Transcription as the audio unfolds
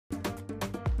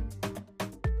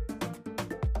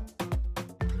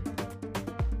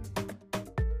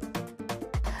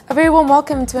A very warm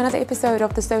welcome to another episode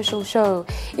of The Social Show.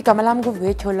 Igama lam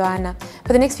nguVuyetholwana.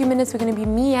 For the next few minutes, we're going to be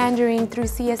meandering through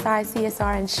CSI,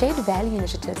 CSR and shared value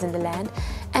initiatives in the land.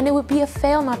 And it would be a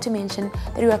fail not to mention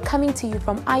that we are coming to you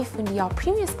from iFundi, our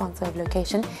premier sponsor of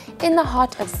Location, in the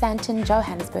heart of Sandton,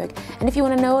 Johannesburg. And if you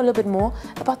want to know a little bit more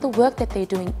about the work that they're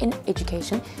doing in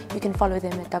education, you can follow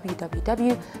them at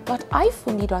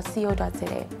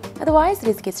www.ifundi.co.za. Otherwise,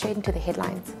 let's get straight into the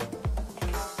headlines.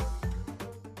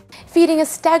 Feeding a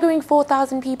staggering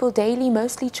 4,000 people daily,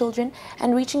 mostly children,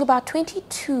 and reaching about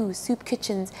 22 soup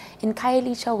kitchens in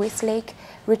Khayelitsha, Westlake,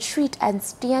 Retreat and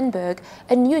Steenberg,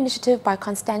 a new initiative by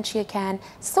Constantia Can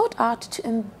sought out to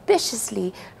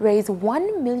ambitiously raise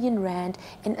 1 million rand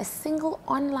in a single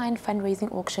online fundraising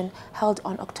auction held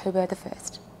on October the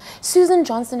 1st. Susan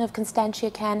Johnson of Constantia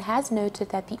Can has noted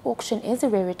that the auction is a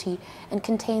rarity and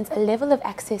contains a level of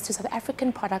access to South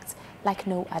African products like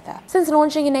no other. Since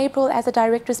launching in April as a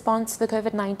direct response to the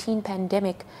COVID-19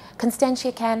 pandemic,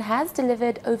 Constantia Can has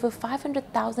delivered over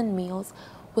 500,000 meals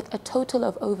with a total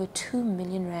of over 2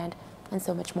 million rand and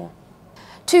so much more.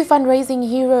 Two fundraising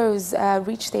heroes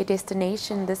reached their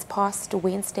destination this past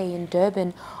Wednesday in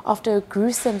Durban after a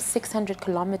gruesome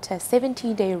 600-kilometer,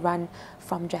 17-day run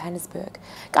from Johannesburg.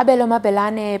 Kabelo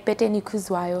Mabelane, Peteni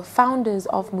Kuzwayo, founders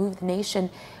of Move the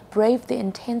Nation, braved the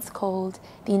intense cold,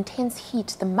 the intense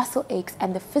heat, the muscle aches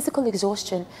and the physical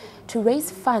exhaustion to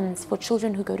raise funds for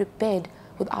children who go to bed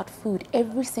without food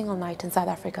every single night in South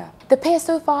Africa. The pair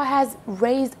so far has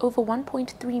raised over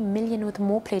 1.3 million with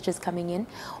more pledges coming in.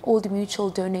 Old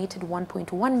Mutual donated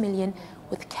 1.1 million,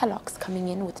 with Kellogg's coming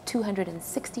in with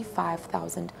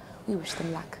 265,000. We wish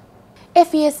them luck.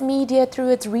 FES Media, through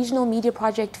its regional media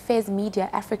project Fez Media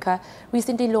Africa,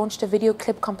 recently launched a video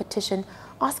clip competition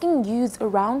asking youths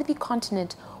around the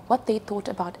continent what they thought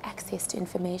about access to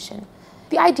information.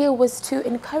 The idea was to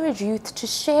encourage youth to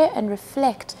share and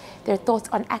reflect their thoughts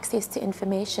on access to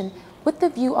information with the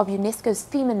view of UNESCO's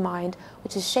theme in mind,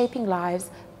 which is shaping lives,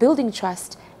 building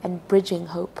trust, and bridging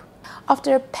hope.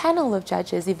 After a panel of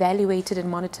judges evaluated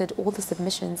and monitored all the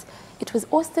submissions, it was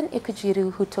Austin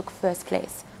Ekujiru who took first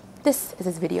place. This is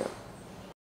his video.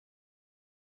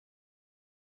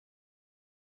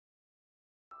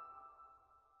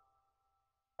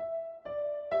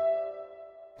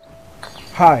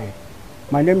 Hi.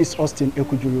 My name is Austin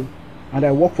Ekujiru, and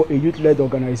I work for a youth-led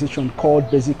organization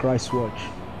called Basic Rights Watch.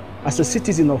 As a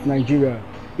citizen of Nigeria,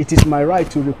 it is my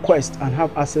right to request and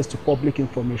have access to public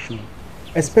information,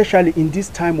 especially in this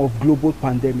time of global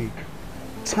pandemic.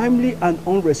 Timely and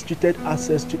unrestricted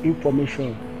access to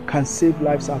information can save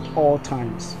lives at all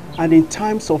times. And in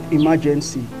times of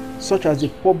emergency, such as the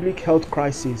public health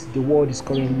crisis the world is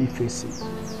currently facing.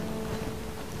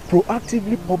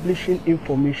 Proactively publishing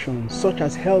information such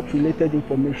as health-related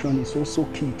information is also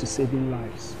key to saving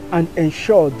lives and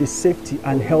ensure the safety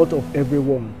and health of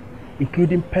everyone,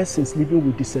 including persons living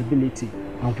with disability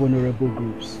and vulnerable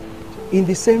groups. In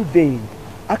the same vein,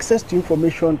 access to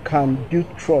information can build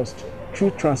trust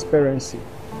through transparency,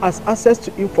 as access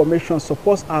to information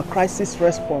supports our crisis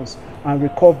response and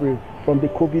recovery from the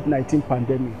COVID-19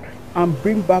 pandemic and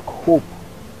bring back hope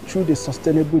through the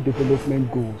Sustainable Development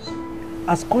Goals.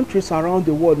 As countries around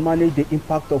the world manage the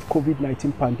impact of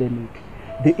COVID-19 pandemic,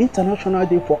 the International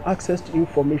Day for Access to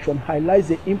Information highlights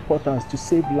the importance to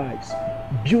save lives,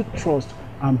 build trust,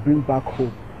 and bring back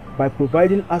hope by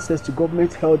providing access to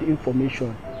government-held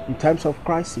information in times of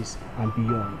crisis and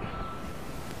beyond.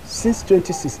 Since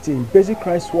 2016, Basic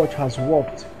Rights Watch has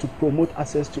worked to promote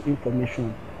access to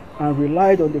information and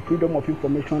relied on the Freedom of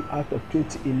Information Act of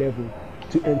 2011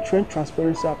 to entrench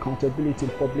transparency and accountability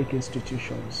in public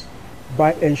institutions.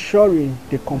 By ensuring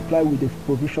they comply with the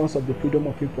provisions of the Freedom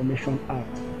of Information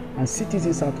Act, and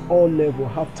citizens at all levels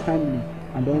have timely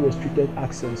and unrestricted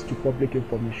access to public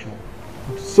information.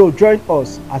 So join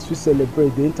us as we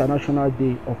celebrate the International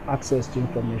Day of Access to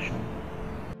Information.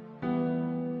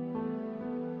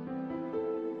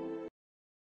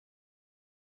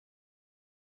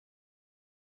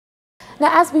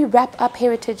 Now, as we wrap up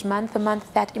Heritage Month, a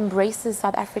month that embraces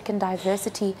South African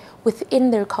diversity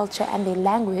within their culture and their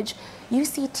language,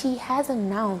 UCT has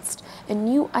announced a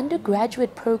new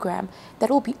undergraduate program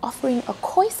that will be offering a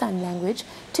Khoisan language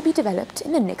to be developed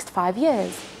in the next 5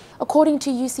 years. According to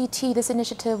UCT, this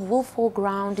initiative will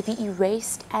foreground the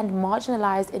erased and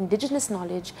marginalized indigenous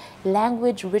knowledge,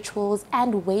 language, rituals,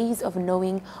 and ways of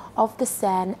knowing of the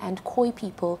San and Khoi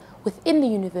people within the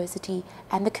university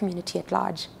and the community at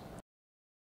large.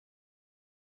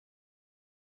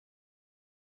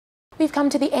 We've come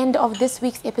to the end of this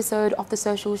week's episode of The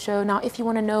Social Show. Now, if you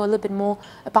want to know a little bit more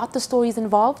about the stories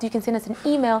involved, you can send us an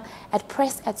email at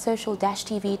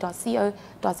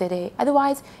press@social-tv.co.za.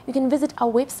 Otherwise, you can visit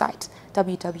our website,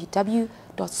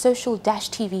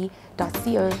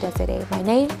 www.social-tv.co.za. My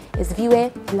name is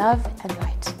Viwe, Love and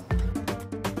Light.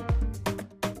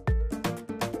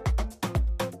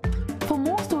 For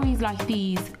more stories like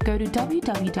these, go to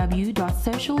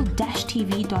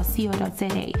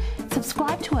www.social-tv.co.za.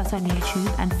 Subscribe to us on YouTube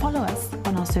and follow us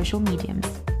on our social mediums.